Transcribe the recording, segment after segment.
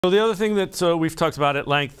So the other thing that we've talked about at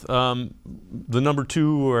length, the number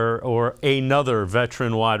two or another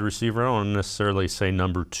veteran wide receiver. I don't want to necessarily say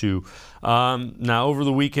number two. Now, over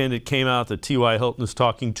the weekend, it came out that T.Y. Hilton is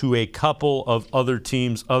talking to a couple of other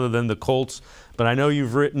teams other than the Colts. But I know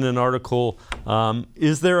you've written an article.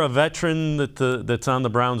 Is there a veteran that's on the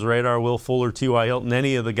Browns' radar? Will Fuller, T.Y. Hilton,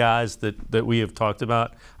 any of the guys that we have talked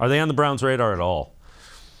about? Are they on the Browns' radar at all?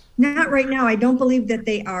 Not right now. I don't believe that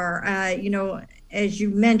they are. As you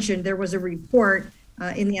mentioned, there was a report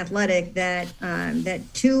in The Athletic that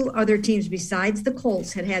two other teams besides the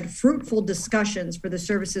Colts had fruitful discussions for the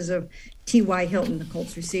services of T.Y. Hilton, the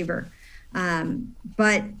Colts receiver.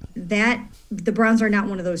 But the Browns are not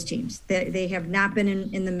one of those teams. They have not been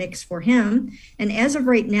in the mix for him. And as of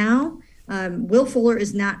right now, Will Fuller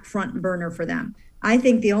is not front burner for them. I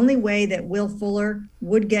think the only way that Will Fuller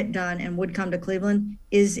would get done and would come to Cleveland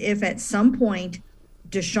is if at some point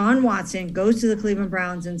Deshaun Watson goes to the Cleveland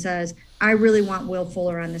Browns and says, I really want Will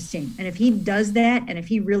Fuller on this team. And if he does that, and if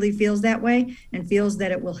he really feels that way and feels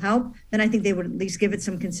that it will help, then I think they would at least give it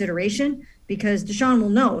some consideration, because Deshaun will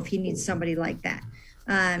know if he needs somebody like that.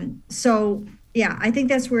 Yeah, I think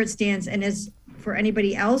that's where it stands. And as for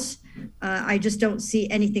anybody else, I just don't see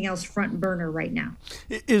anything else front burner right now.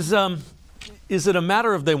 Is it a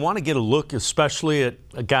matter of they want to get a look, especially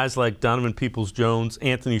at guys like Donovan Peoples-Jones,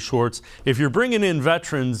 Anthony Schwartz? If you're bringing in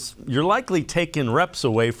veterans, you're likely taking reps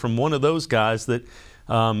away from one of those guys that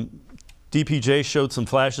DPJ showed some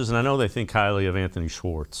flashes, and I know they think highly of Anthony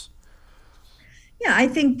Schwartz. Yeah, I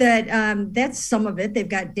think that that's some of it. They've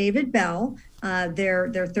got David Bell,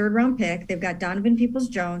 their third-round pick. They've got Donovan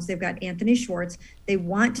Peoples-Jones. They've got Anthony Schwartz. They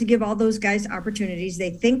want to give all those guys opportunities.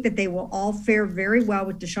 They think that they will all fare very well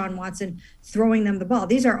with Deshaun Watson throwing them the ball.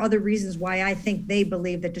 These are other reasons why I think they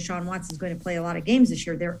believe that Deshaun Watson is going to play a lot of games this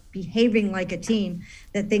year. They're behaving like a team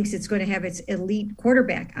that thinks it's going to have its elite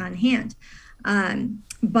quarterback on hand.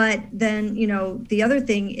 But then, the other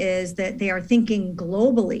thing is that they are thinking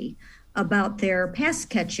globally about their pass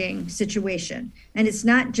catching situation. And it's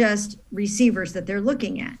not just receivers that they're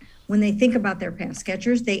looking at. When they think about their pass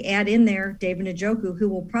catchers, they add in there David Njoku, who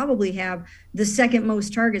will probably have the second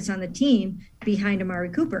most targets on the team behind Amari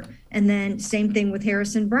Cooper. And then same thing with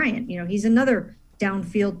Harrison Bryant. He's another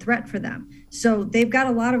downfield threat for them. So they've got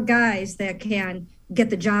a lot of guys that can get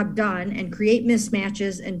the job done and create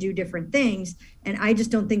mismatches and do different things. And I just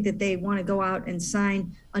don't think that they want to go out and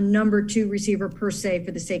sign a number two receiver per se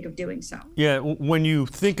for the sake of doing so. Yeah, when you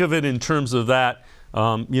think of it in terms of that,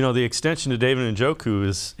 the extension to David Njoku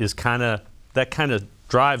is kind of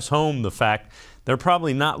drives home the fact they're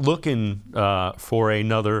probably not looking for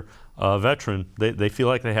another veteran. They feel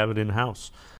like they have it in-house.